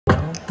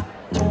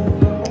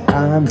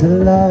I'm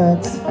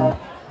Deluxe.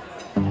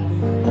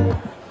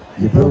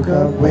 You broke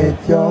up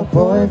with your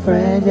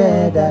boyfriend,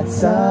 yeah, that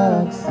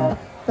sucks.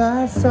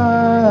 That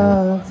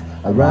sucks.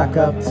 I rock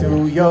up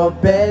to your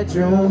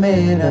bedroom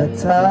in a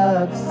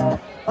tux.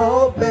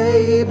 Oh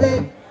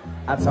baby,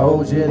 I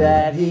told you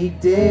that he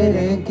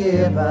didn't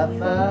give a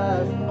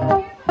fuck,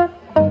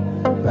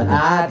 but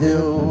I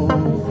do.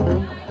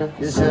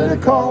 You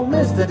should've called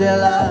Mr.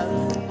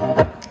 Deluxe.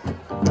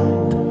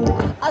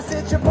 I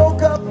said you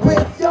broke up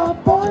with your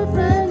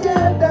boyfriend,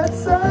 yeah, that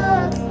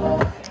sucks.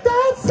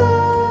 That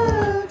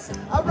sucks.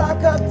 I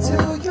rock up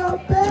to your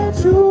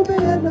bedroom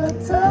in a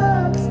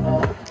tux.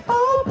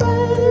 Oh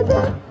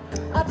baby,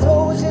 I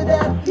told you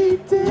that he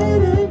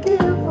didn't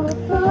give a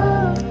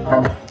fuck,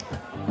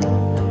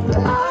 but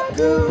I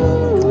do.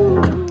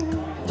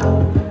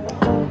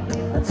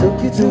 I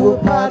took you to a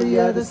party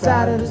other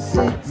side of the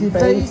city.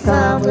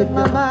 FaceTime with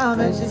my mom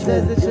and she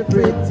says that you're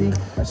pretty.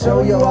 I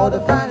show you all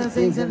the finest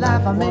things in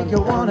life. I make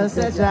you wanna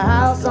set your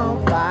house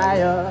on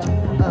fire.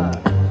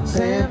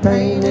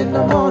 Champagne in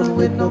the morning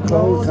with no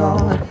clothes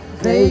on.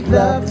 Make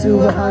love to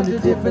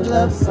 100 different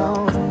love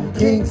songs.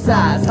 King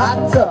size,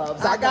 hot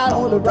tubs, I got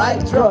all the right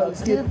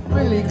drugs. Give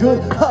really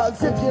good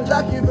hugs if you're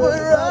lucky for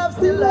Rubs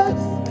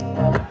Deluxe.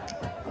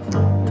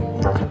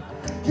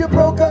 You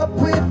broke up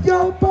with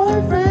your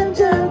boyfriend,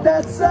 yeah,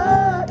 that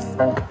sucks.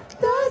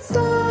 That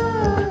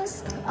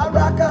sucks. I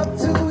rock up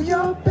to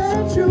your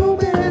bedroom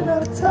in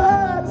a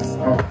tux.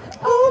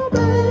 Oh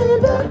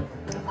baby,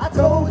 I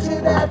told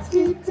you that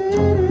he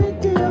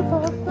didn't give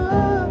a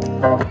fuck,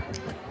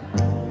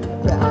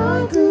 but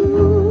I do.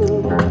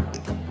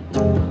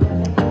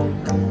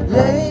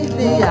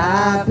 Lately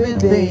I've been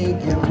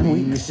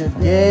thinking we should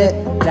get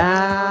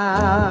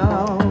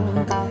down.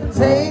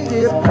 Take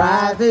this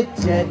private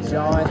jet,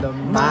 join the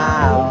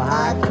Mile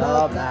High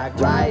Club like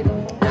right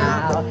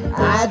now.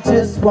 I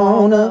just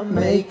wanna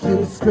make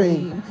you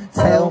scream.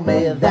 Tell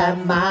me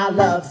that my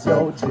love's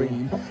your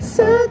dream.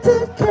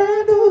 Scented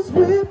candles,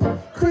 whipped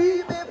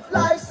cream. If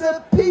life's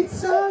a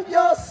pizza,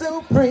 you're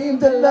Supreme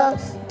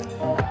Deluxe.